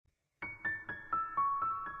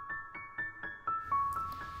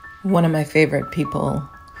One of my favorite people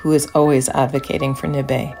who is always advocating for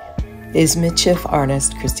Nibi is mischief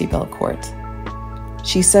artist Christy Belcourt.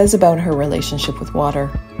 She says about her relationship with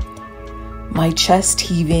water, "My chest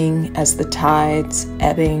heaving as the tides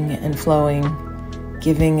ebbing and flowing,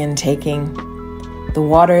 giving and taking. The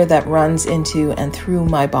water that runs into and through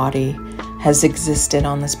my body has existed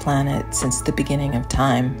on this planet since the beginning of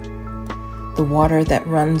time. The water that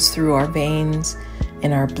runs through our veins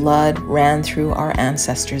in our blood ran through our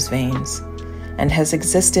ancestors' veins and has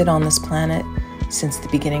existed on this planet since the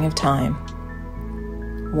beginning of time.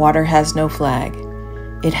 Water has no flag.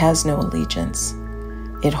 It has no allegiance.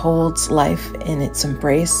 It holds life in its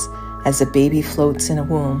embrace as a baby floats in a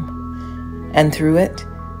womb. And through it,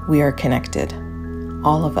 we are connected,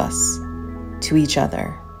 all of us, to each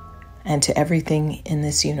other and to everything in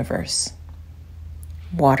this universe.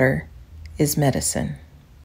 Water is medicine."